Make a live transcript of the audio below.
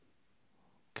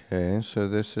Okay, so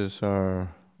this is our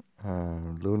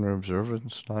lunar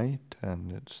observance night,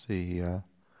 and it's the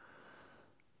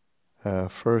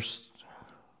first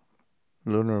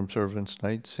lunar observance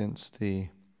night since the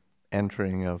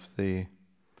entering of the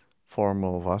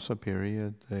formal Vasa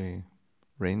period, the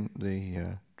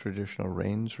traditional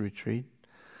rains retreat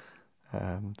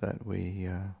that we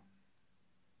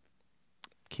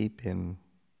keep in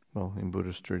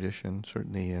Buddhist tradition,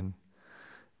 certainly in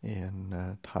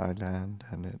Thailand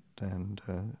and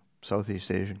Southeast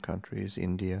Asian countries,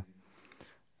 India.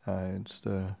 It's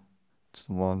the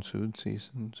monsoon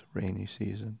season, it's a rainy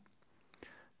season,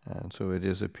 and so it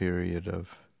is a period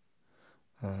of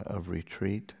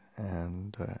retreat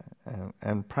and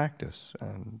practice,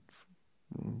 and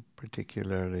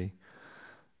particularly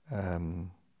in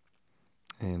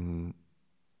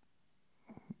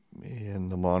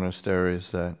the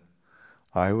monasteries that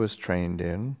I was trained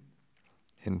in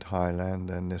Thailand,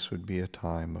 and this would be a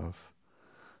time of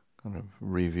kind of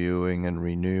reviewing and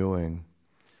renewing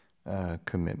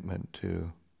commitment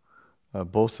to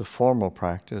both the formal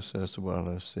practice as well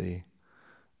as the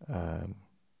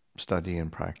study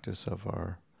and practice of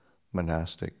our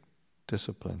monastic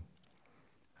discipline,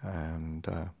 and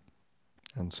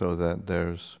so that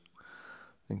I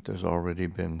think there's already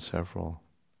been several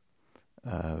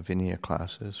Vinaya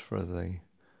classes for the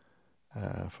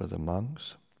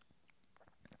monks,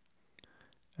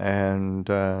 and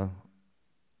I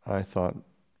thought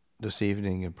this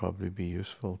evening it'd probably be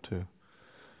useful to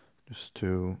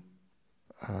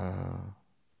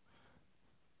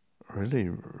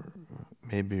really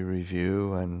maybe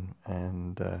review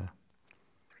and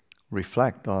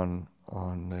reflect on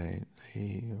the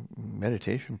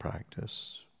meditation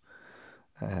practice,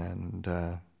 and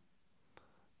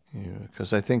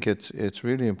because I think it's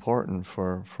really important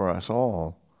for us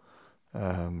all,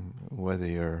 whether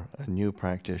you're a new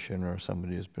practitioner or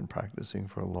somebody who's been practicing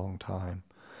for a long time,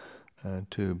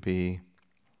 to be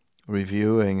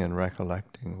reviewing and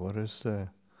recollecting what's the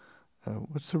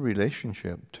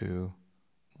relationship to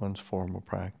one's formal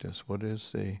practice. What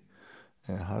is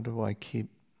how do I keep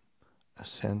a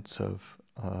sense of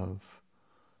kind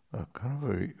of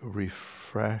a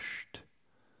refreshed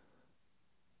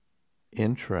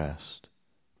interest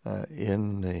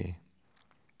in the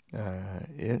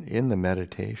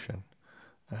meditation,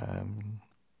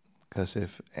 because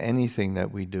if anything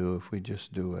that we do, if we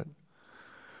just do it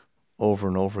over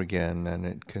and over again, then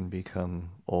it can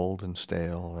become old and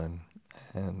stale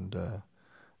and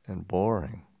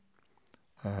boring.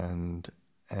 And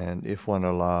if one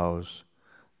allows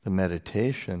the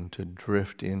meditation to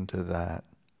drift into that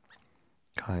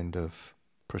kind of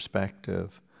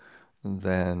perspective,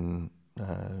 then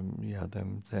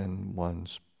then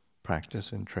one's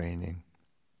practice and training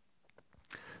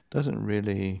doesn't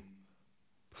really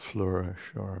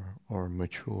flourish or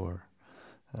mature.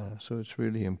 So it's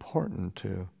really important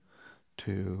to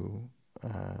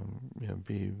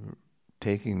be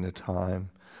taking the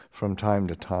time from time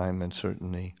to time, and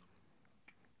certainly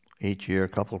each year, a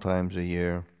couple times a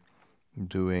year,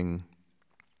 doing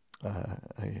a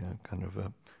kind of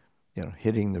a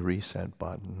hitting the reset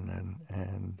button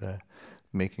and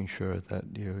making sure that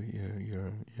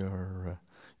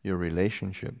your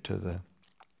relationship to the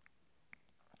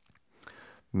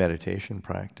meditation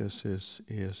practice is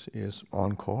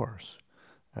on course,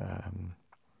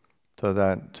 so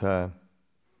that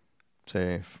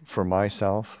say for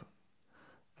myself,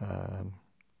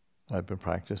 I've been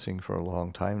practicing for a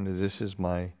long time. This is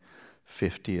my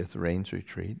 50th Rains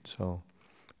retreat, so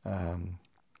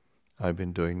I've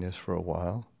been doing this for a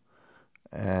while,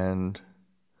 and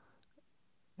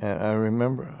I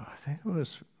remember, I think it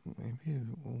was maybe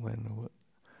when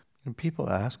people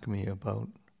ask me about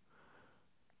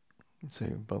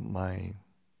my,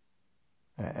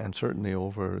 and certainly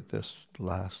over this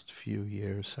last few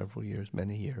years, several years,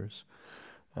 many years,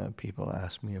 people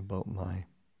ask me about my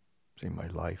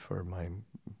life or my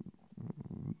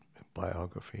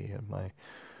biography and my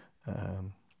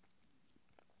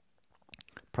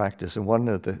practice, and one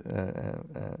of the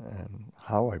and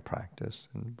how I practice.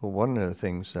 But one of the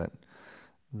things that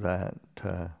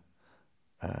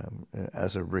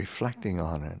as a reflecting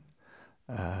on it,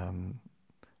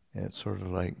 it's sort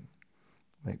of like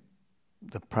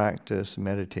the practice,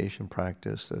 meditation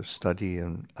practice, the study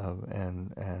and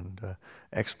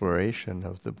exploration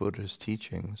of the Buddha's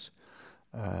teachings.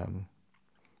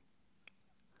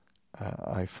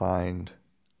 I find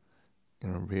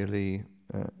really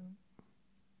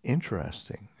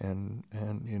interesting and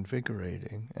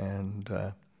invigorating, and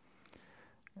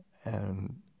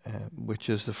which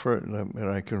is the first that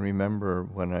I can remember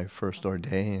when I first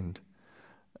ordained.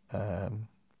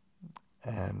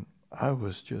 And I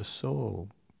was just so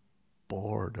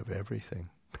bored of everything.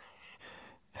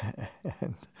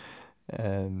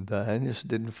 and I just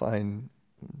didn't find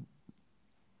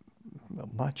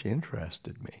much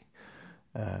interested me.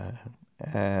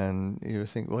 And you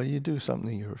think, well, you do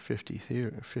something you're 50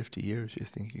 years, you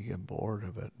think you get bored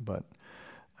of it. But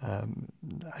to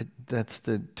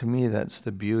me, that's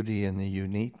the beauty and the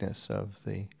uniqueness of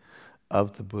the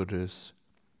Buddha's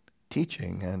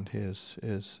teaching and his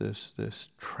this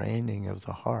training of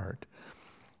the heart.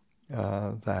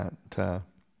 There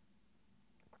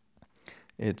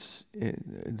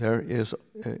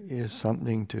is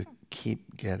something to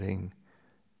keep getting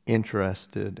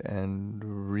interested and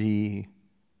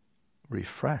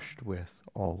refreshed with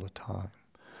all the time,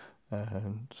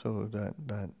 and so that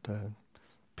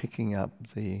picking up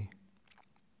the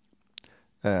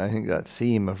I think that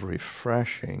theme of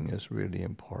refreshing is really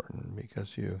important,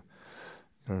 because you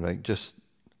know, like just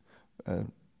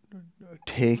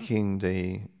taking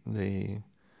the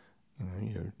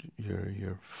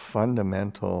your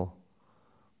fundamental.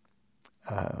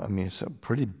 I mean, some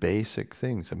pretty basic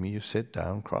things. I mean, you sit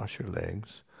down, cross your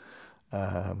legs,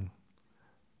 and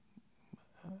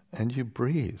you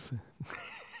breathe.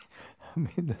 I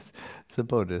mean, it's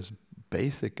about as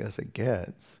basic as it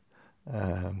gets.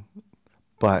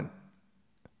 But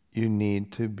you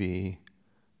need to be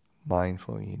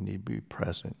mindful, you need to be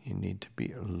present, you need to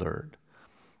be alert.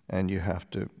 And you have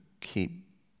to keep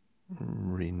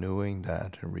renewing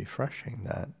that and refreshing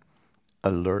that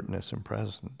alertness and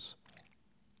presence.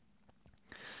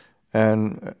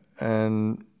 And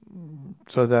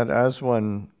so that as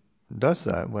one does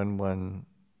that, when one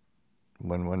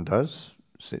does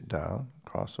sit down,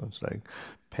 cross one's leg,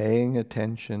 paying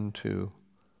attention to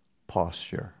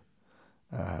posture,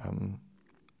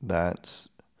 that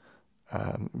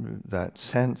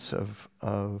sense of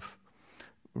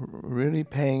really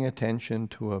paying attention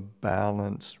to a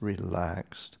balanced,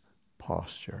 relaxed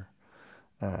posture.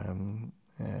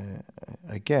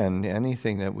 Again,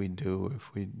 anything that we do,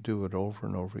 if we do it over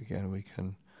and over again, we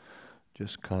can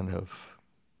just kind of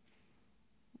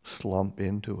slump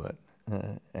into it,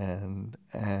 and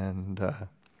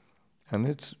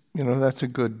it's, you know, that's a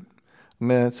good. I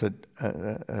mean,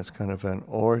 that's kind of an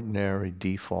ordinary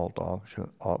default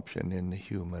option in the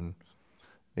human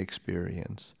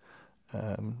experience,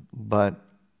 but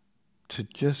to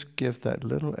just give that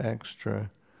little extra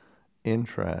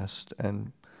interest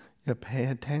and pay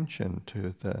attention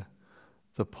to the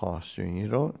posture. You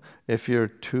don't, if you're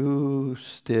too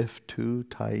stiff, too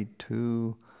tight,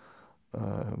 too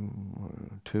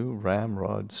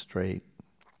ramrod straight,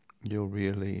 you'll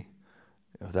really,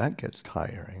 that gets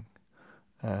tiring.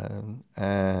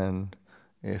 And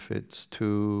if it's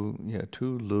too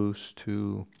loose,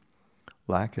 too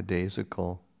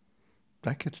lackadaisical,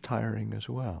 that gets tiring as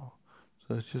well.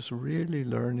 So it's just really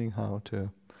learning how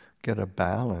to get a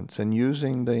balance and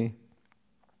using the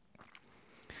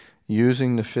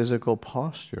physical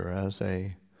posture as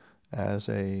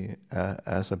a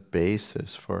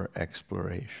basis for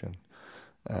exploration.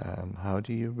 How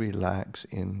do you relax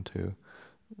into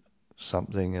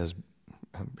something as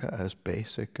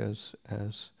basic as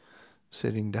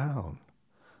sitting down?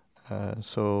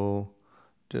 So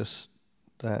just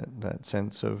that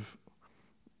sense of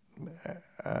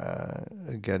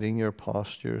getting your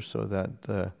posture so that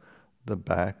the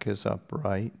back is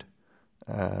upright.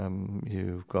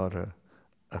 You've got a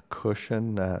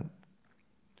cushion that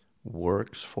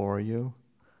works for you,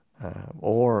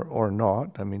 or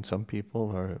not. I mean, some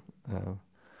people are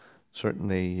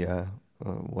certainly.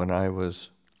 When I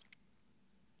was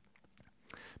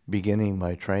beginning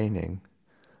my training,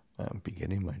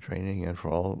 and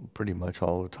for pretty much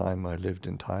all the time I lived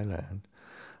in Thailand,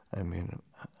 I mean,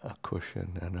 a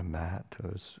cushion and a mat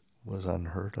was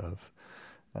unheard of.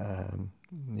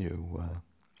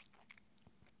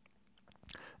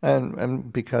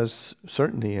 And because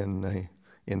certainly in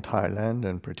Thailand,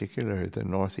 and particularly the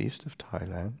northeast of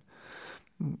Thailand,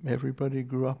 everybody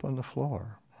grew up on the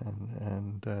floor,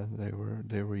 and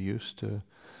they were used to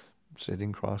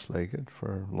sitting cross-legged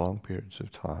for long periods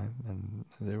of time, and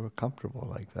they were comfortable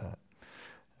like that.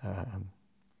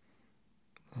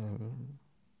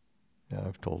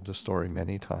 I've told the story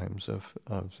many times of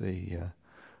the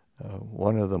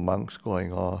one of the monks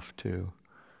going off to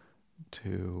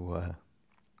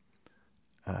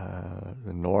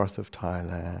the north of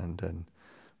Thailand and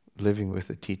living with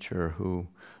a teacher who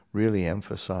really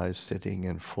emphasized sitting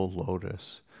in full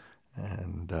lotus,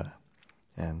 and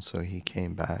so he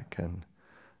came back and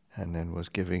then was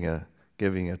giving a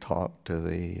talk to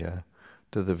the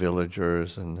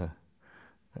villagers and the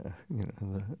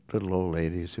little old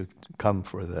ladies who come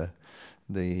for the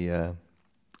the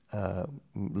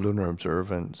lunar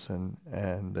observance, and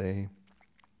they,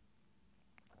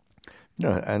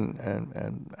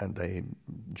 and they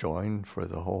joined for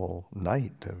the whole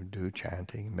night to do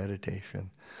chanting, meditation,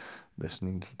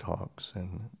 listening to talks,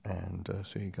 and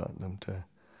so you got them to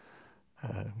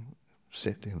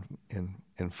sit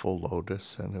in full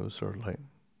lotus, and it was sort of like,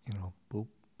 boop,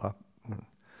 pop, and,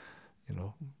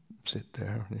 sit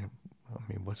there. I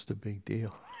mean, what's the big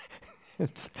deal?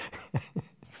 it's,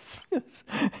 it's,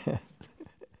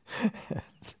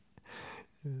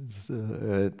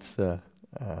 it's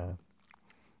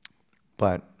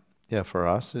but yeah, for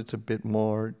us it's a bit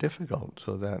more difficult,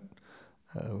 so that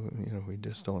we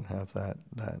just don't have that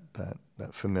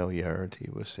familiarity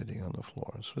with sitting on the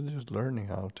floor. So just learning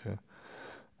how to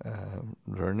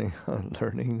learning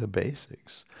the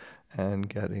basics, and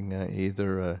getting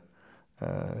either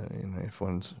if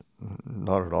one's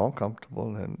not at all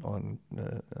comfortable, and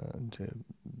to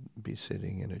be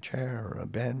sitting in a chair or a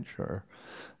bench, or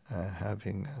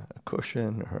having a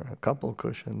cushion or a couple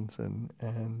cushions,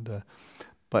 and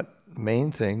but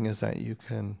main thing is that you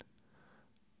can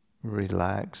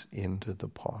relax into the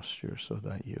posture, so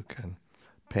that you can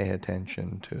pay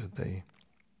attention to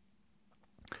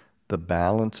the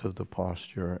balance of the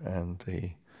posture, and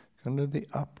the kind of the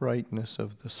uprightness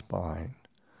of the spine,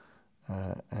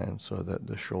 and so that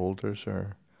the shoulders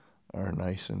are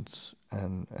nice and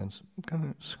kind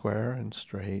of square and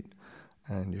straight,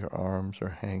 and your arms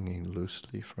are hanging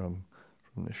loosely from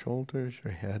the shoulders.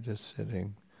 Your head is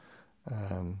sitting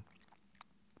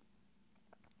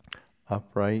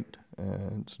upright,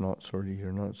 and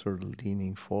you're not sort of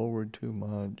leaning forward too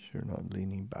much. You're not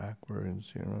leaning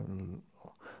backwards. You're not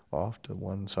off to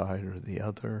one side or the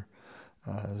other.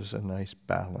 There's a nice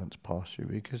balanced posture,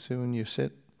 because when you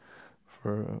sit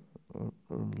for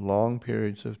long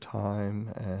periods of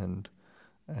time and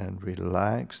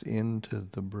relax into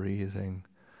the breathing,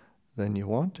 then you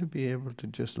want to be able to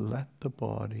just let the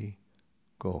body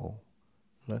go,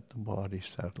 let the body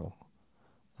settle.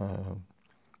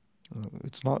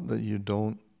 It's not that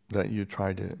you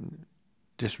try to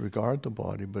disregard the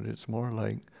body, but it's more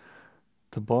like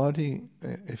the body,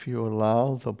 if you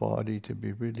allow the body to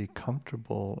be really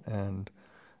comfortable and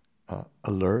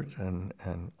alert and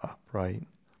upright,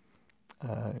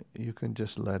 you can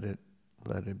just let it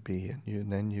be,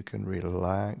 and then you can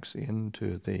relax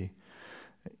into the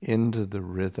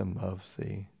rhythm of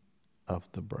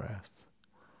the breath,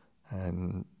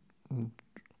 and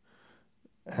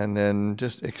then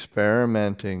just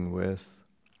experimenting with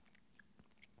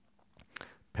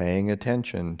paying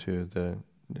attention to the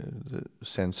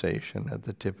sensation at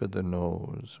the tip of the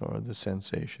nose, or the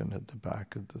sensation at the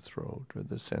back of the throat, or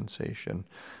the sensation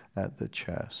at the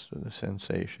chest, or the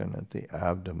sensation at the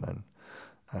abdomen.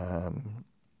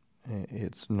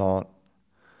 It's not.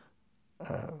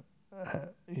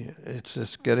 It's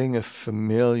just getting a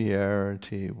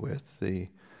familiarity with the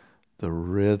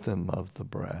rhythm of the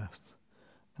breath,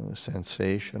 and the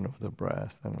sensation of the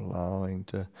breath, and allowing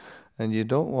to. And you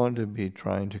don't want to be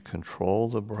trying to control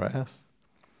the breath,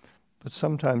 but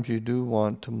sometimes you do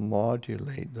want to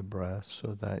modulate the breath,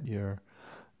 so that you're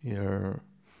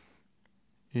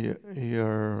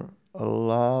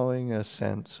allowing a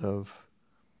sense of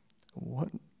what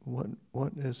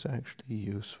is actually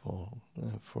useful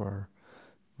for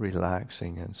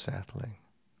relaxing and settling.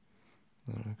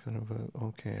 Kind of a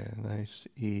nice,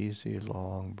 easy,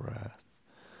 long breath.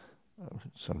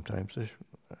 Sometimes a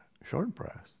short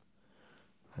breath.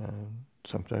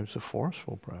 Sometimes a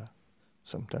forceful breath.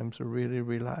 Sometimes a really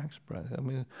relaxed breath. I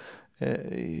mean,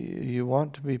 you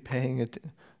want to be paying it,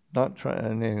 not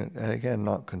trying, again,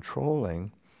 not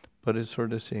controlling, but it's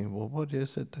sort of saying, well, what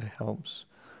is it that helps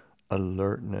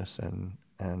alertness and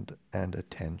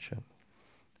attention?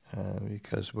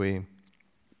 Because we,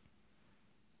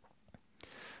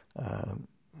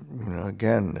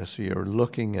 again, as you're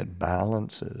looking at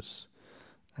balances,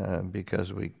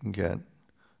 because we can get,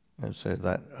 and say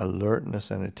that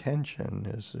alertness and attention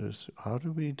is how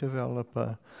do we develop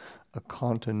a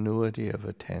continuity of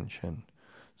attention,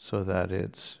 so that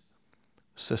it's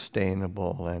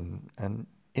sustainable and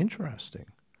interesting.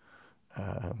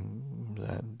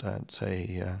 That's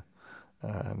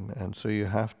and so you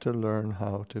have to learn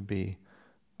how to be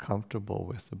comfortable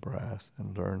with the breath,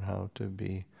 and learn how to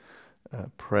be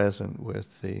present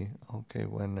with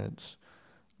when it's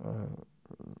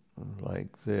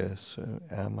like this,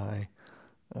 am I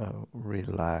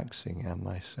relaxing? Am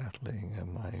I settling?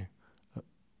 Am I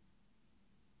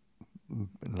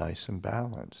nice and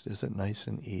balanced? Is it nice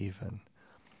and even?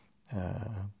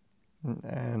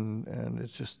 and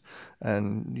it's just,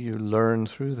 and you learn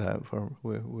through that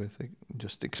with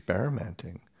just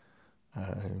experimenting.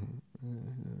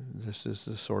 This is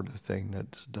the sort of thing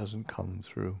that doesn't come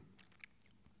through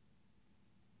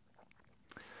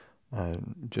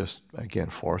just again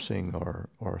forcing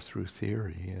or through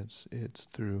theory. It's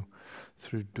through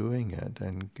doing it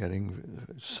and getting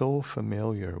so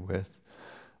familiar with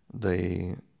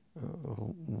the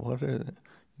what are,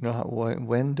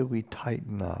 when do we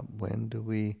tighten up? When do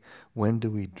we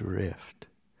drift?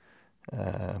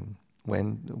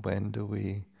 When do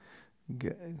we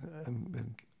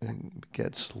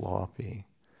get sloppy?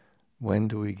 When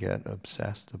do we get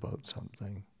obsessed about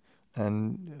something?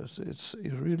 And it's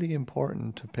really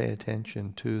important to pay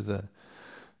attention to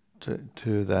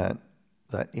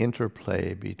that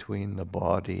interplay between the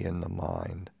body and the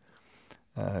mind,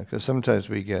 because sometimes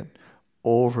we get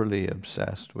overly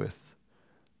obsessed with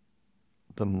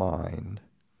the mind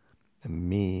and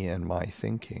me and my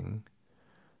thinking,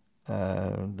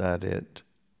 that it's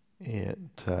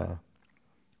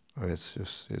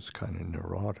kind of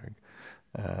neurotic,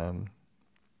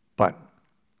 but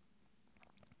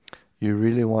you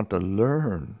really want to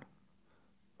learn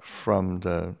from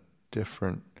the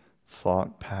different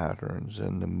thought patterns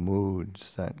and the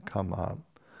moods that come up.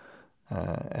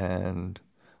 And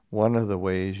one of the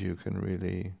ways you can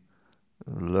really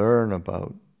learn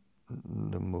about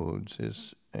the moods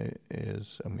is, I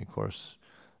mean, of course,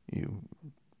 you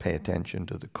pay attention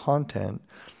to the content,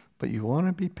 but you want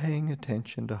to be paying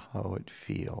attention to how it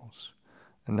feels.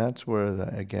 And that's where,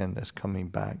 again, this coming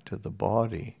back to the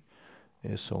body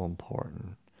is so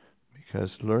important,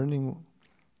 because learning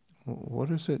what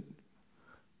does it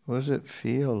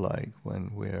feel like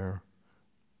when we're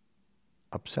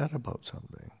upset about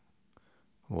something?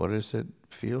 What does it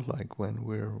feel like when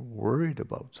we're worried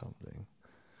about something?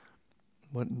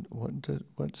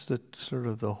 What's the sort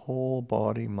of the whole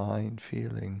body mind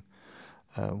feeling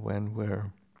when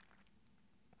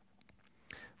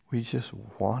we just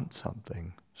want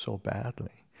something so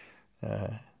badly,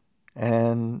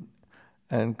 and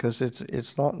because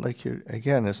it's not like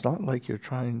it's not like you're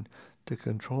trying to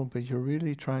control, but you're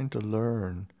really trying to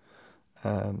learn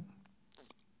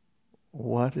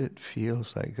what it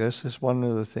feels like. This is one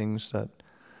of the things that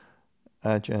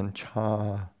Ajahn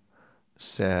Chah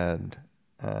said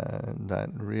that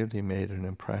really made an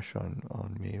impression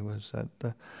on me, was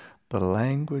that the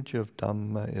language of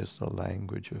Dhamma is the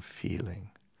language of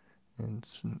feeling.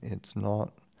 It's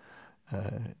not.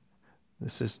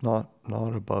 This is not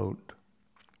about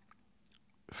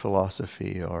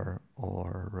philosophy or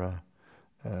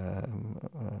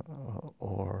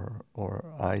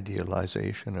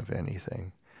idealization of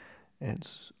anything.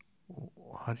 It's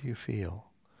how do you feel,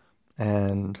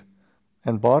 and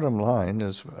bottom line,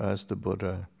 as the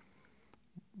Buddha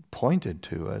pointed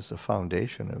to as the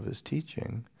foundation of his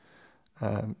teaching,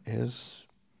 is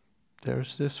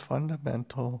there's this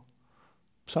fundamental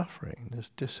suffering, this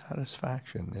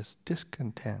dissatisfaction, this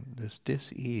discontent, this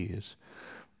dis-ease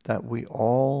that we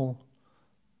all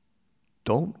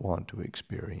don't want to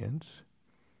experience,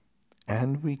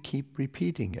 and we keep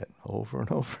repeating it over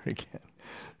and over again.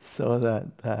 So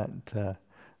that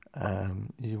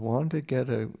you want to get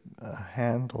a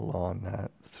handle on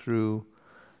that through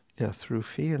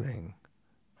feeling,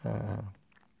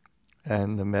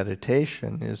 and the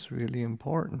meditation is really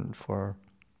important for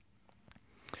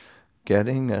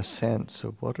getting a sense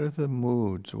of what are the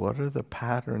moods, what are the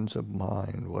patterns of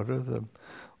mind, what are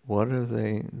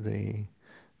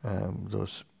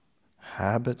those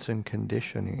habits and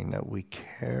conditioning that we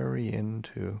carry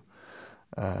into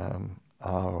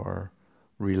our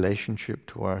relationship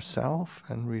to ourself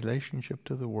and relationship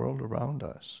to the world around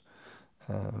us.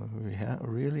 We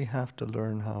really have to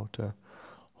learn how to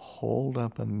hold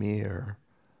up a mirror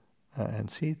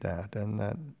and see that,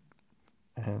 and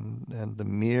the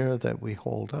mirror that we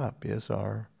hold up is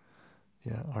our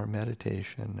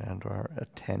meditation and our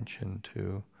attention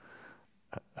to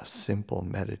a simple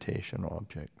meditation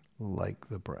object like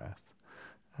the breath.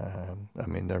 I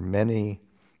mean, there are many,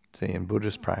 say in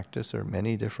Buddhist practice, there are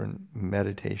many different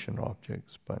meditation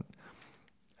objects, but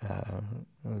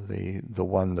the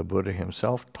one the Buddha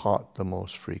himself taught the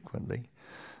most frequently,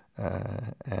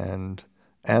 and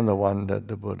the one that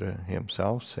the Buddha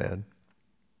himself said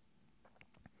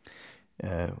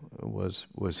was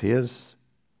his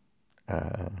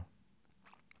kind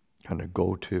of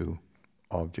go-to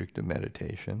object of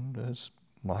meditation, is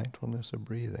mindfulness of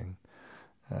breathing.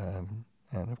 And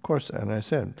of course, as I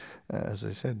said, I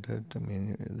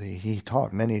mean, he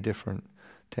taught many different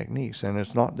techniques, and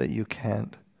it's not that you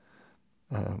can't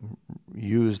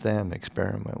use them,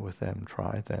 experiment with them,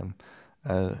 try them.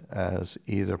 as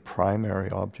either primary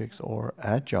objects or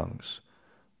adjuncts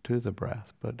to the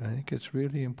breath. But I think it's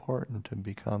really important to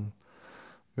become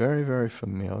very, very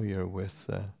familiar with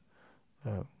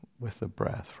the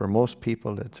breath. For most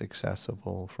people, it's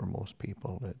accessible. For most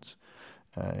people, it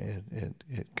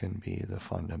can be the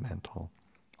fundamental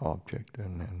object,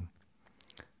 and then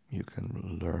you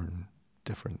can learn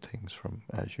different things from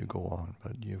as you go on.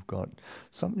 But you've got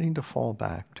something to fall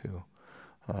back to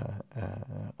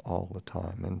all the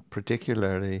time, and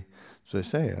particularly, as I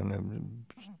say, in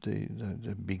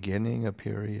the beginning, a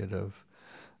period of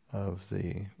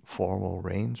the formal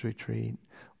rains retreat,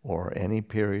 or any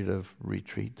period of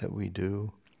retreat that we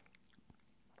do,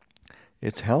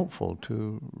 it's helpful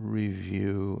to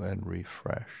review and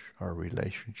refresh our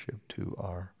relationship to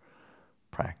our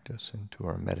practice and to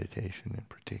our meditation in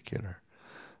particular.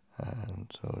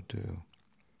 And so to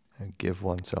give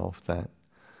oneself that,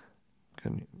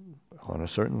 on a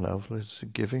certain level, is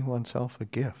giving oneself a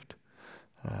gift.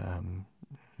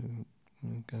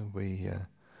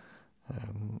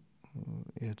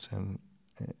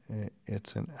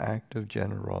 It's an act of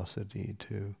generosity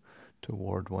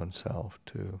toward oneself,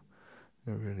 to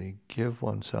really give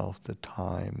oneself the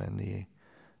time and the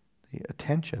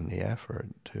attention, the effort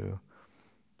to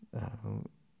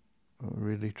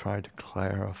really try to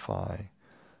clarify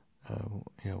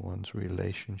one's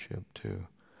relationship to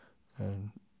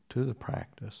the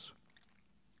practice.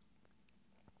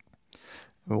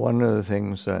 One of the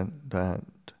things that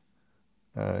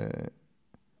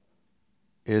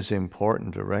is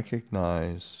important to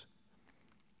recognize,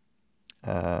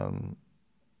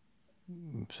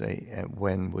 say,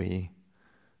 when we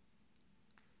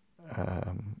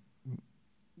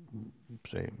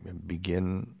say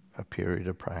begin a period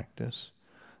of practice,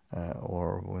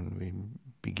 or when we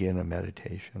begin a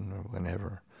meditation, or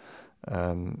whenever,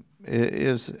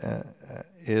 is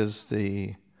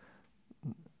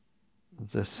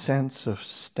the sense of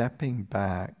stepping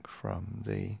back from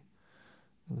the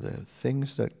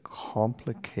things that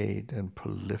complicate and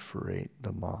proliferate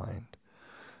the mind.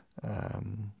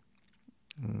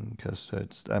 Because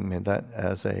that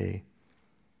as a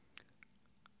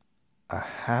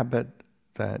habit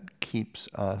that keeps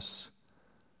us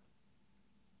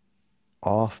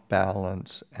off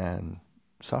balance and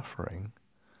suffering.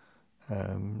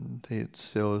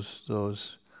 It's those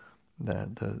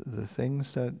the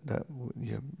things that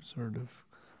you sort of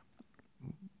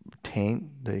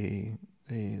taint the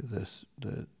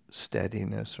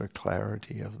steadiness or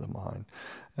clarity of the mind.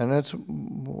 And that's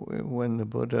when the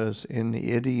Buddha's, in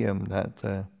the idiom that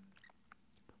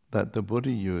the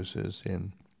Buddha uses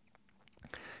in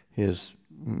his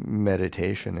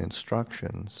meditation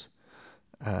instructions.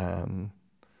 Of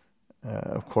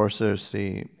course, there's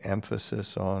the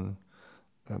emphasis on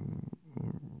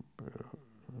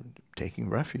taking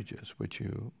refuges, which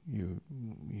you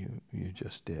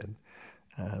just did,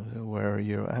 where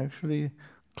you're actually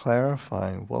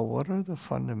clarifying, well, what are the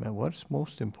fundamental, what's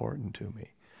most important to me?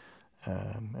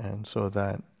 And so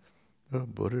that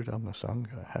Buddha, Dhamma,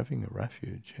 Sangha, having a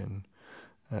refuge in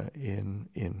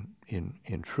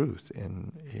truth,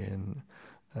 in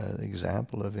the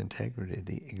example of integrity,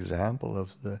 the example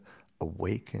of the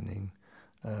awakening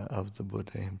of the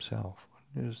Buddha himself.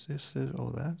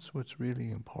 That's what's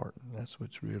really important. That's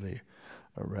what's really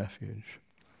a refuge.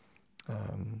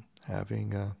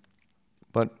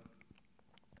 But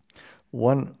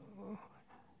one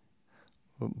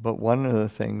of the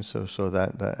things, so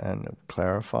that and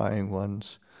clarifying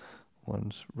one's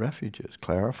refuges,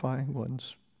 clarifying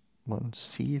one's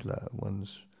sila,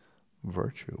 one's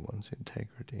virtue, one's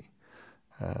integrity,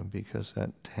 because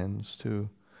that tends to,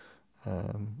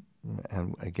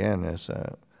 and again, as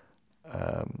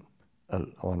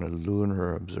on a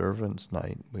lunar observance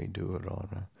night, we do it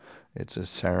it's a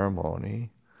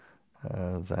ceremony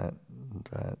that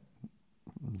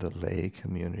the lay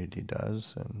community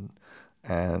does,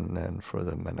 and then for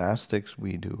the monastics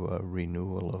we do a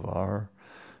renewal of our,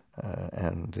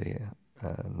 and the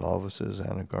novices,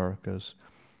 anagaricas,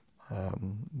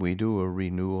 we do a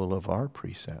renewal of our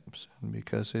precepts, and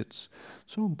because it's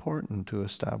so important to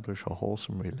establish a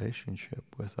wholesome relationship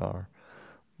with our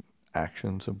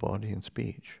actions of body and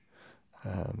speech,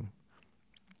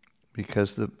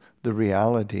 because the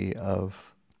reality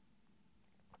of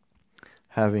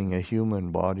having a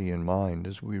human body and mind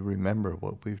is we remember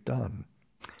what we've done,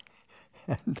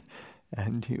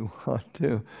 and you want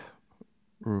to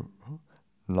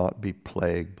not be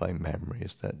plagued by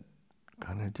memories that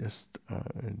kind of just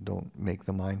don't make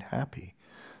the mind happy.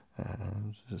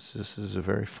 This is a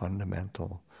very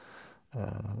fundamental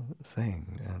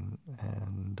thing,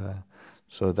 and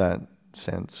so that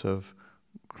sense of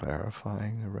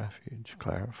clarifying the refuge,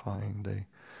 clarifying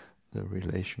the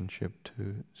relationship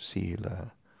to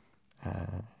sila,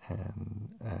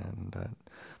 and that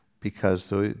because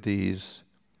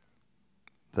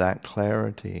that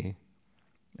clarity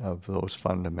of those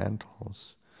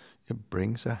fundamentals, it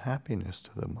brings a happiness to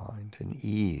the mind, an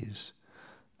ease,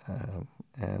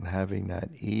 and having that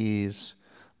ease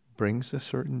brings a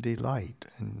certain delight,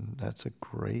 and that's a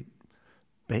great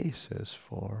basis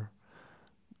for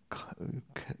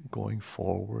going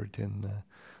forward in the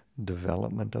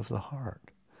development of the heart.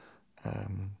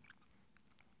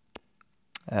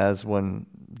 As one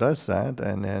does that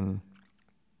and then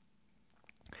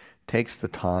takes the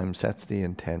time, sets the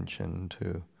intention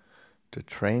to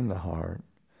train the heart,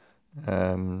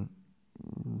 the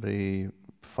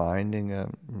finding a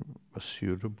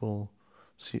suitable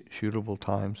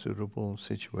time, suitable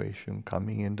situation,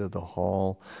 coming into the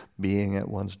hall, being at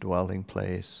one's dwelling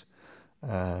place,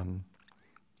 then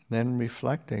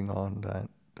reflecting on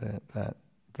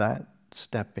that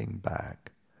stepping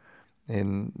back.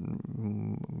 In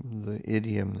the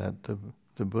idiom that the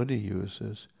Buddha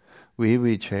uses,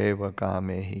 viviceva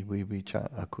kamehi, vivicha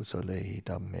akusalehi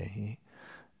dhammehi,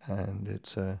 and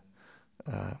it's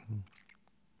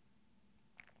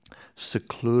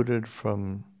secluded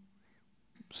from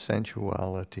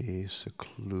sensuality,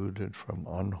 secluded from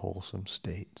unwholesome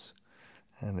states,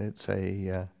 and it's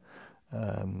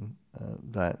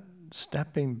that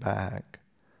stepping back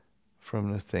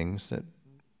from the things that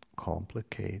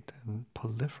complicate and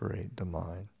proliferate the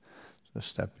mind. So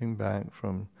stepping back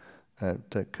from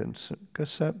that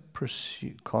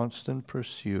constant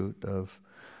pursuit of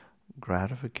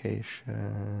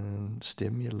gratification,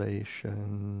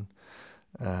 stimulation,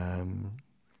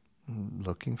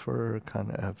 looking for a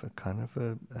kind of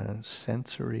a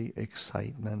sensory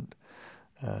excitement,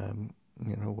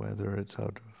 whether it's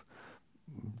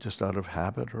just out of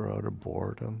habit or out of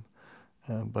boredom,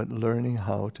 but learning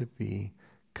how to be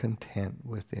content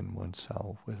within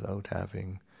oneself without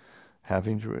having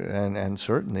to, and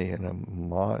certainly in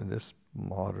this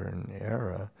modern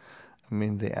era, I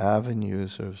mean, the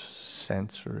avenues of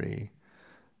sensory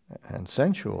and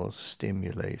sensual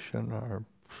stimulation are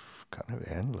kind of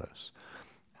endless,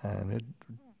 and it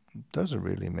doesn't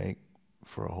really make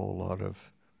for a whole lot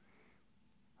of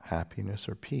happiness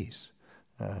or peace.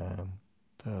 So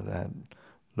that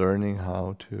learning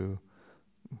how to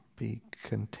be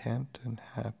content and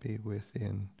happy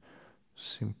within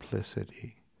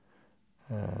simplicity,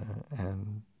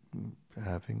 and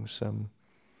having some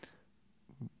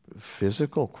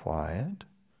physical quiet,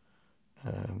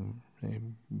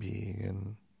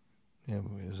 being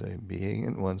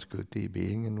in one's kuti,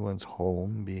 being in one's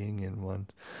home, being in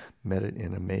one's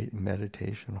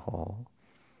meditation hall,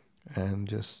 and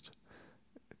just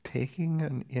taking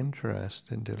an interest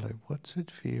into what's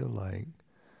it feel like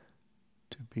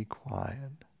to be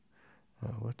quiet?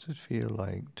 What's it feel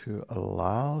like to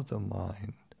allow the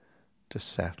mind to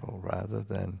settle rather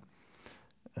than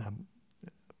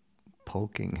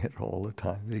poking it all the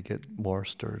time to get more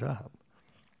stirred up?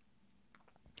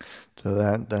 So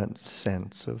that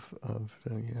sense of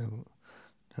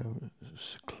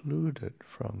secluded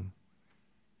from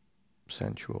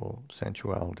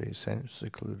sensuality,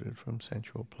 secluded from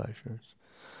sensual pleasures,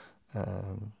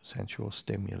 sensual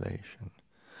stimulation,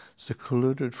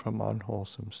 secluded from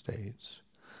unwholesome states.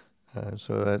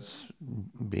 So that's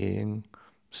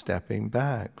stepping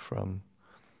back from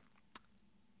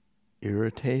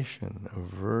irritation,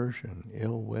 aversion,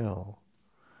 ill will.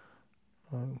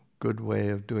 A good way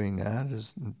of doing that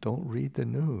is don't read the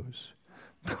news.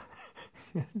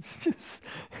 It's just,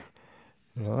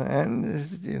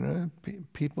 and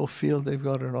people feel they've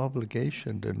got an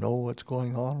obligation to know what's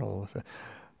going on all the time.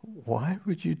 Why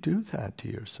would you do that to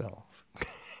yourself?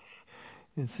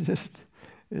 It's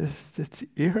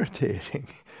irritating.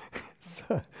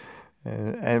 So,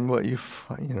 and what you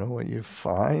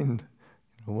find,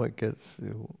 what gets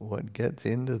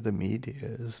into the media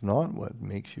is not what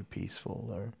makes you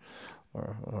peaceful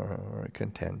or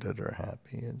contented or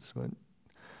happy. It's what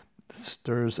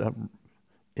stirs up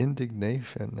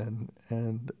indignation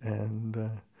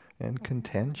and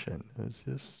contention.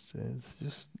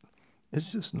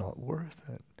 It's just not worth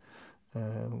it.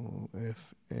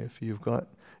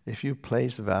 If you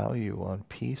place value on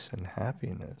peace and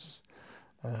happiness,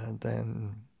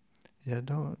 then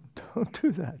don't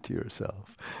do that to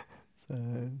yourself.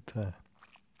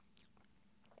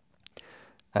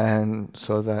 And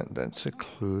so that's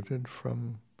secluded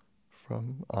from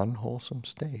unwholesome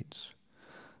states,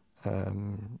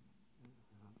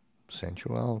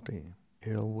 sensuality,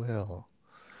 ill will,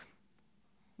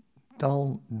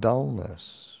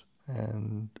 dullness,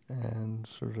 and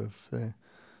sort of the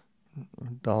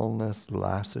dullness,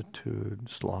 lassitude,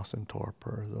 sloth and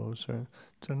torpor. It's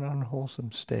an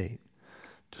unwholesome state.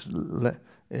 Just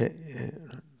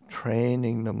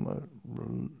training the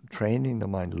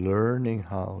mind, learning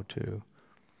how to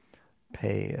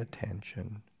pay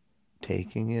attention,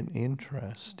 taking an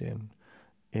interest in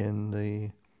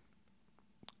the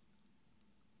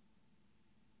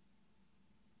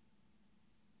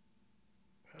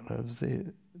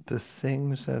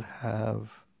things that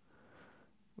have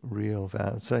real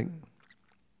value. It's like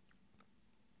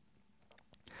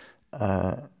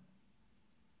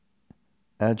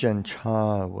Ajahn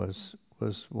Chah was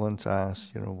once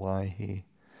asked, why he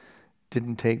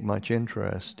didn't take much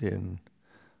interest in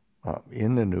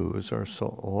the news or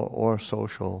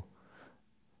social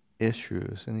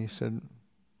issues, and he said,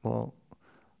 "Well,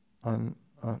 I'm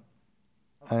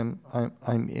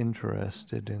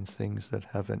interested in things that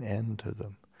have an end to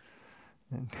them,"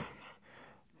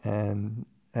 and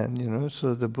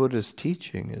so the Buddha's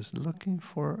teaching is looking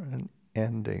for an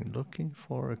ending, looking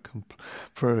for a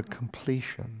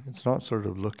completion. It's not sort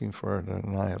of looking for an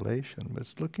annihilation, but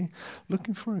it's looking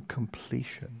for a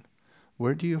completion.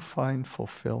 Where do you find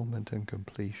fulfillment and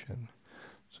completion?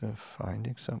 So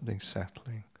finding something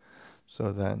settling.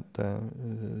 So that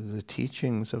the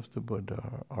teachings of the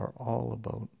Buddha are all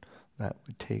about that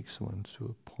which takes one to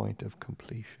a point of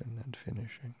completion and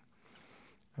finishing.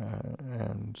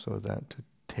 And so that to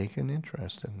take an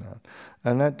interest in that.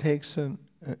 And that takes and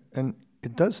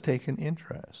it does take an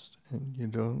interest. And you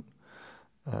don't,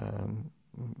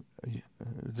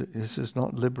 this is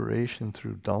not liberation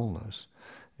through dullness.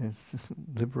 It's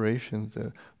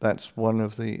liberation, that's one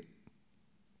of the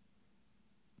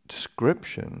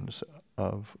descriptions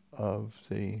of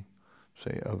the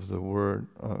word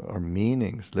or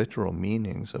meanings, literal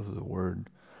meanings of the word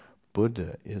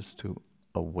Buddha is to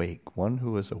awake, one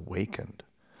who is awakened,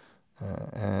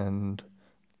 and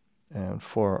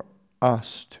for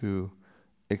us to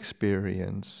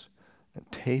experience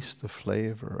and taste the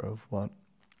flavor of what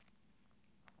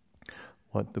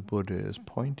the Buddha is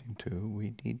pointing to,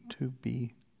 we need to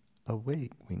be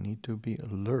awake, we need to be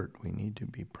alert, we need to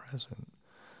be present.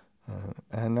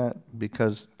 And that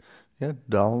because,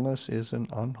 dullness is an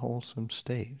unwholesome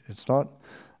state. It's not,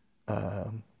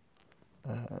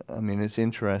 it's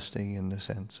interesting in the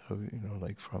sense of,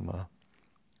 like from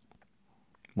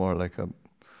more like a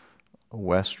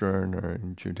Western or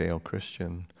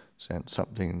Judeo-Christian sense,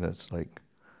 something that's like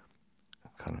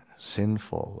kind of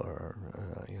sinful or,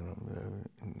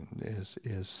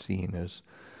 is seen as,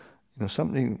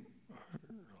 something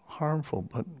harmful,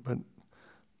 but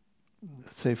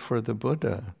say for the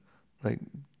Buddha, like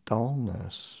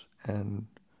dullness and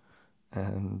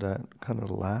that kind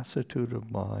of lassitude of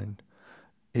mind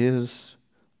is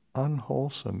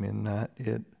unwholesome in that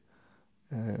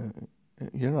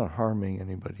you're not harming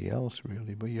anybody else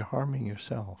really, but you're harming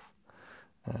yourself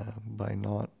by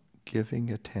not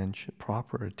giving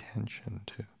proper attention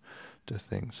to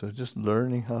things. So just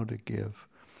learning how to give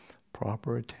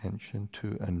proper attention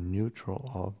to a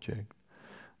neutral object,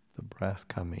 the breath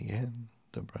coming in,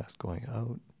 the breath going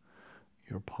out,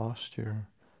 your posture,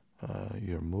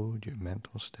 your mood, your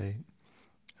mental state.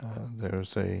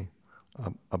 There's a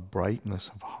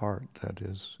brightness of heart that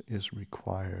is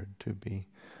required to be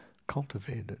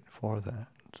cultivated for that.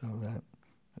 So that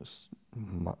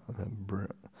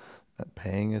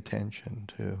paying attention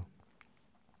to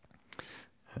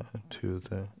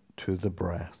the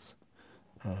breath,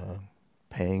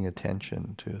 paying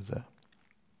attention to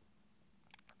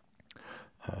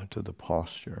the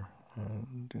posture,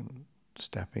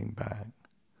 stepping back,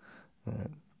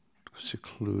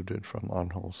 secluded from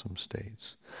unwholesome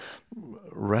states.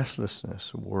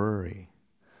 Restlessness, worry,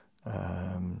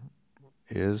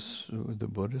 is, the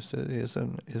Buddhist is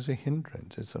a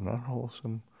hindrance. It's an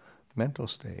unwholesome mental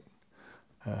state.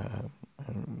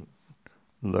 And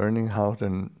learning how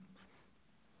to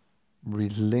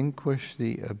relinquish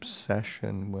the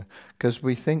obsession with, because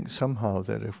we think somehow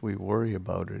that if we worry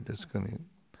about it, it's going to,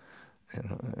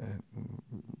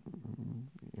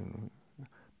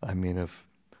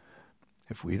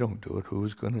 if we don't do it,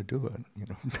 who's going to do it?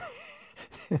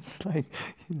 It's like,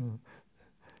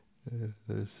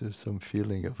 there's some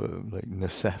feeling of like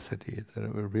necessity that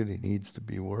it really needs to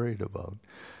be worried about,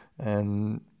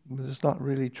 and it's not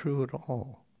really true at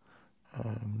all.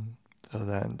 So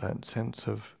that sense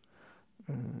of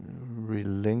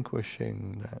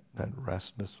relinquishing that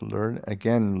restless,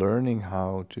 learning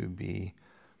how to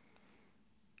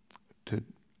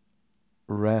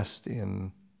rest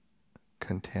in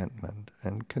contentment.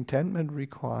 And contentment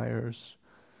requires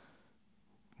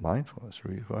mindfulness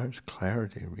requires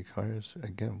clarity, requires,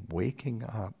 again, waking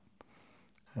up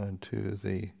to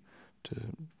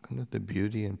kind of the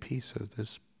beauty and peace of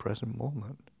this present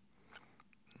moment.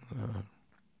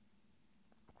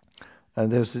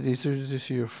 And these are just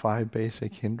your 5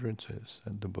 basic hindrances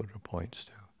that the Buddha points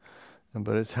to.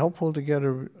 But it's helpful to get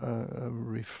a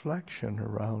reflection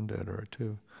around it, or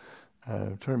to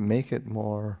try to make it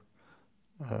more,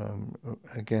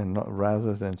 again,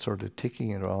 rather than sort of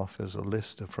ticking it off as a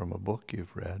list from a book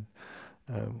you've read.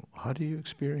 How do you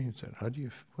experience it?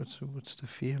 What's the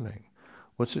feeling?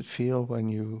 What's it feel when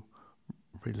you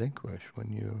relinquish,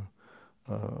 when you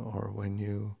or when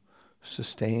you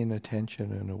sustain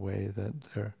attention in a way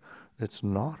that's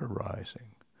not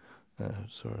arising?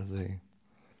 Sort of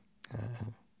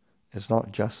it's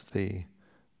not just the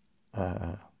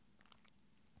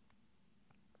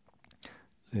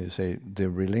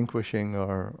relinquishing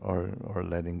or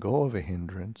letting go of a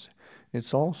hindrance.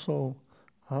 It's also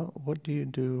what do you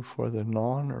do for the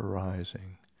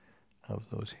non-arising of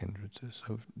those hindrances,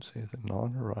 of, say, the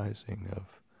non-arising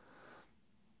of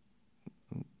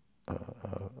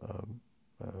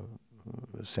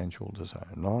sensual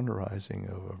desire, non-arising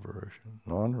of aversion,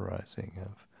 non-arising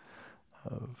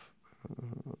of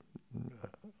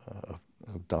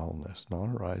dullness,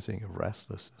 non-arising of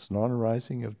restlessness,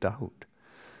 non-arising of doubt.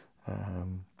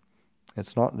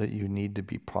 It's not that you need to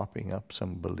be propping up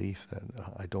some belief that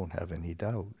I don't have any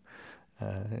doubt.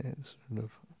 It's sort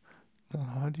of,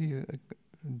 how do you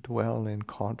dwell in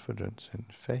confidence and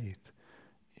faith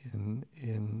in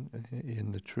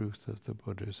the truth of the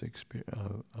Buddha's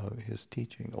of his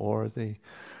teaching, or the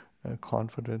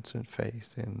confidence and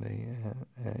faith in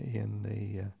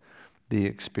the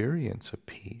experience of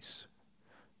peace.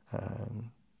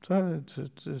 So it's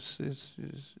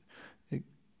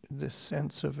this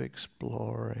sense of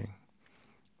exploring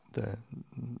the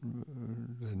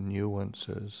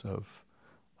nuances of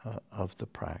the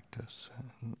practice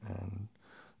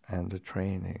and the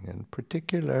training, and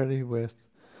particularly with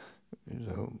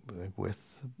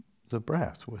the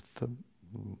breath, with the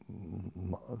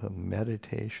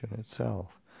meditation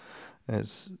itself.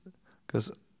 It's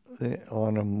because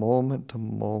on a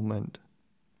moment-to-moment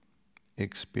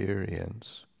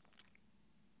experience,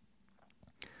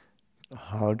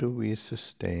 how do we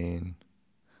sustain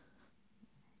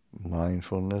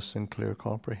mindfulness and clear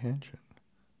comprehension?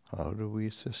 How do we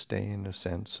sustain a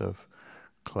sense of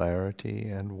clarity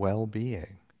and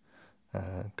well-being?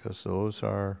 Because those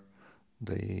are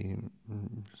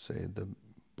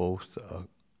both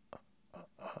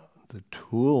the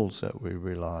tools that we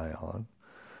rely on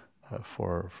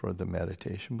for the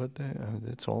meditation, but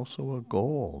it's also a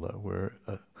goal that we're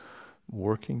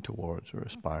working towards, or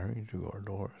aspiring toward,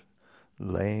 or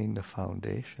laying the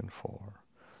foundation for.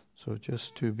 So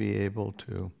just to be able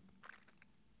to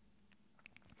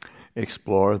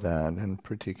explore that, and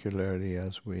particularly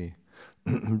as we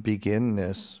begin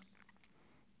this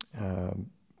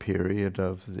period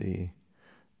of the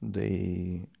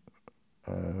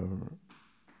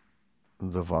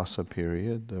Vassa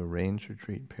period, the rains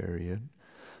retreat period,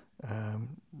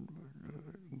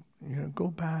 go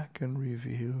back and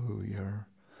review your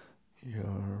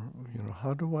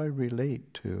how do I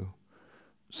relate to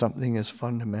something as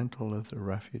fundamental as the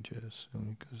refuges?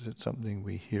 Because it's something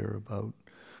we hear about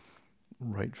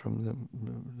right from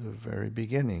the very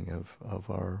beginning of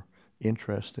our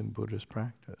interest in Buddhist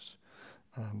practice.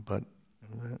 But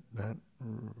that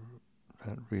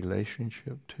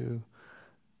relationship to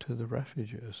the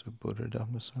refuges of Buddha,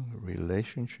 Dhamma, Sangha,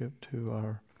 relationship to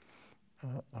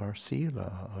our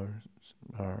sila,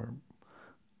 our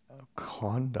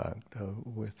conduct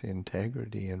with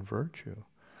integrity and virtue.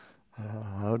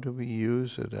 How do we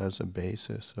use it as a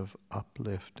basis of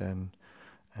uplift and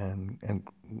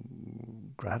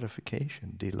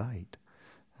gratification, delight?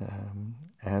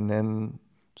 And then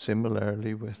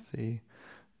similarly with the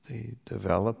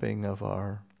developing of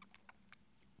our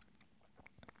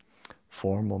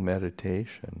formal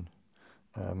meditation.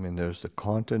 There's the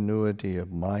continuity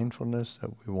of mindfulness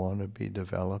that we want to be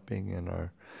developing in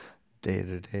our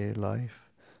day-to-day life.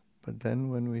 But then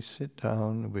when we sit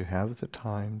down, we have the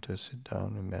time to sit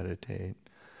down and meditate,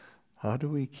 how do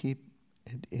we keep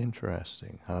it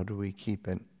interesting? How do we keep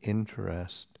an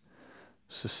interest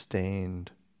sustained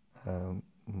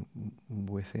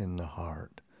within the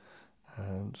heart?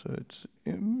 And so it's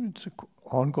an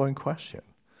ongoing question.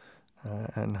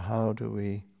 And how do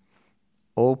we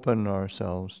open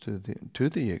ourselves to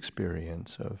the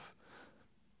experience of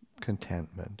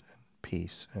contentment and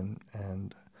peace and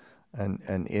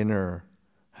inner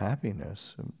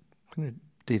happiness, and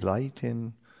delight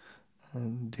in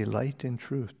and delight in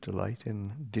truth, delight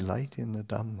in the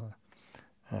Dhamma,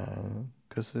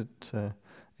 because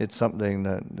it's something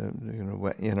that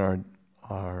in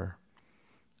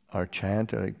our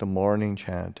chant, like the morning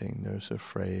chanting, there's a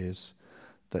phrase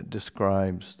that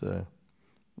describes the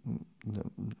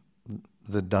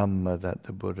Dhamma that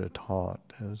the Buddha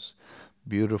taught as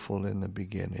beautiful in the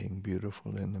beginning,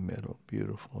 beautiful in the middle,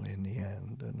 beautiful in the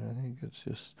end. And I think it's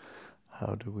just,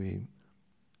 how do we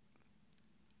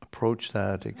approach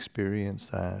that, experience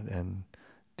that, and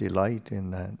delight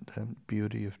in that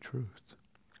beauty of truth?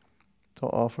 So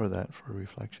offer that for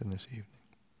reflection this evening.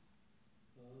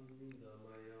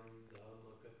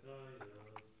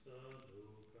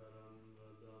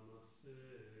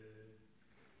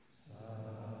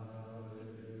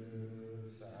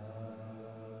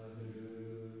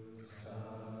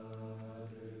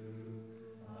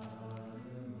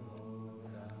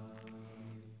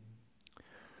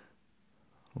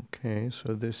 Okay,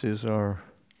 so this is our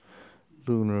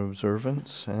lunar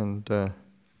observance, and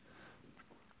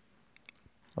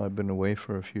I've been away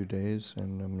for a few days,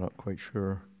 and I'm not quite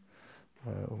sure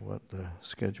what the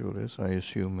schedule is. I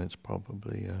assume it's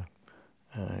probably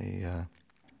a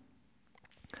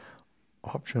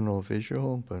optional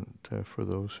vigil, but for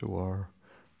those who are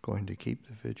going to keep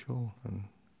the vigil, and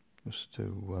just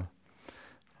to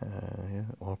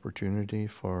opportunity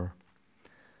for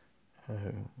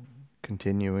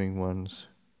continuing one's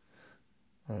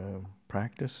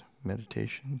practice,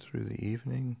 meditation through the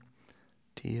evening,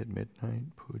 tea at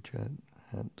midnight, puja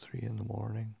at 3 in the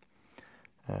morning,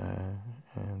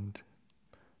 and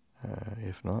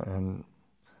if not, and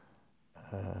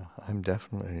I'm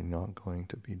definitely not going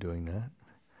to be doing that.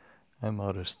 I'm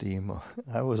out of steam.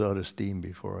 I was out of steam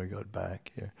before I got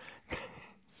back here.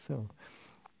 So,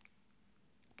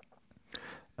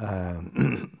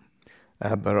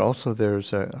 but also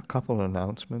there's a couple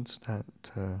announcements that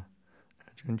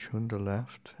Ajahn Chunda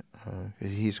left.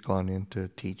 He's gone in to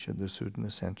teach at the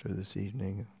Sudana Center this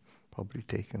evening, probably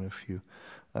taken a few.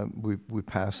 We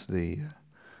passed the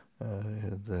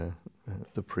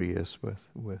Prius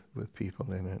with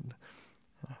people in it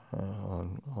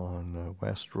on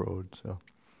West Road, so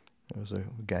there was a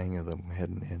gang of them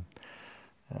heading in.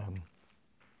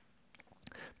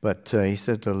 But he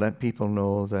said to let people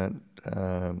know that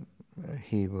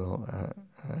he will,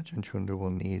 Ajahn Chunda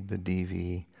will need the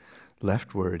DV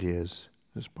left where it is.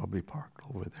 It's probably parked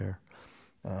over there,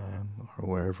 or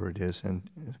wherever it is, and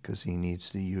because he needs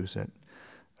to use it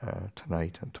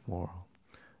tonight and tomorrow.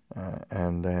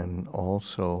 And then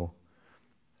also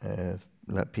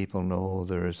let people know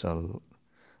there is a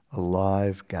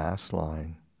live gas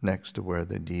line next to where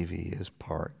the DV is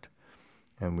parked,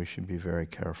 and we should be very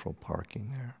careful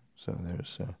parking there. So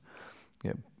there's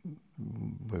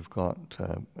we've got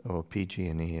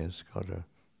PG&E has got a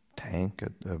tank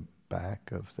at the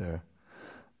back of the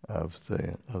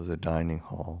dining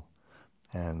hall,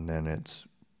 and then it's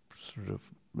sort of,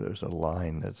 there's a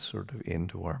line that's sort of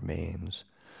into our mains,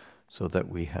 so that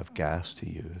we have gas to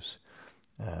use.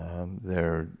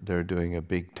 They're doing a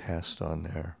big test on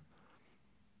their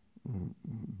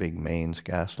big mains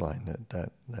gas line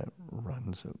that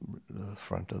runs the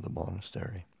front of the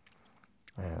monastery,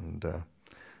 and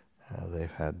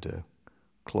they've had to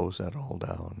close that all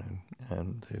down,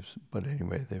 and but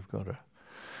anyway, they've got to,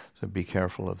 so be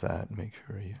careful of that and make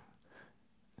sure you,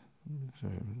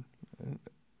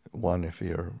 one, if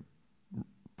you're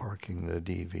parking the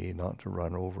DV, not to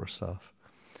run over stuff,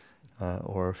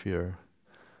 or if you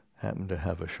happen to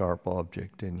have a sharp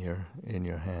object in your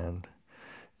hand,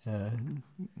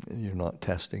 you're not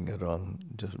testing it on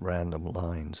just random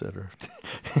lines that are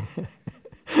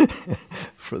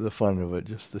for the fun of it,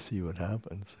 just to see what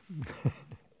happens.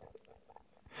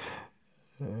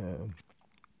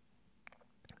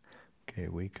 Okay,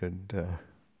 we could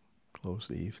close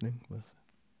the evening with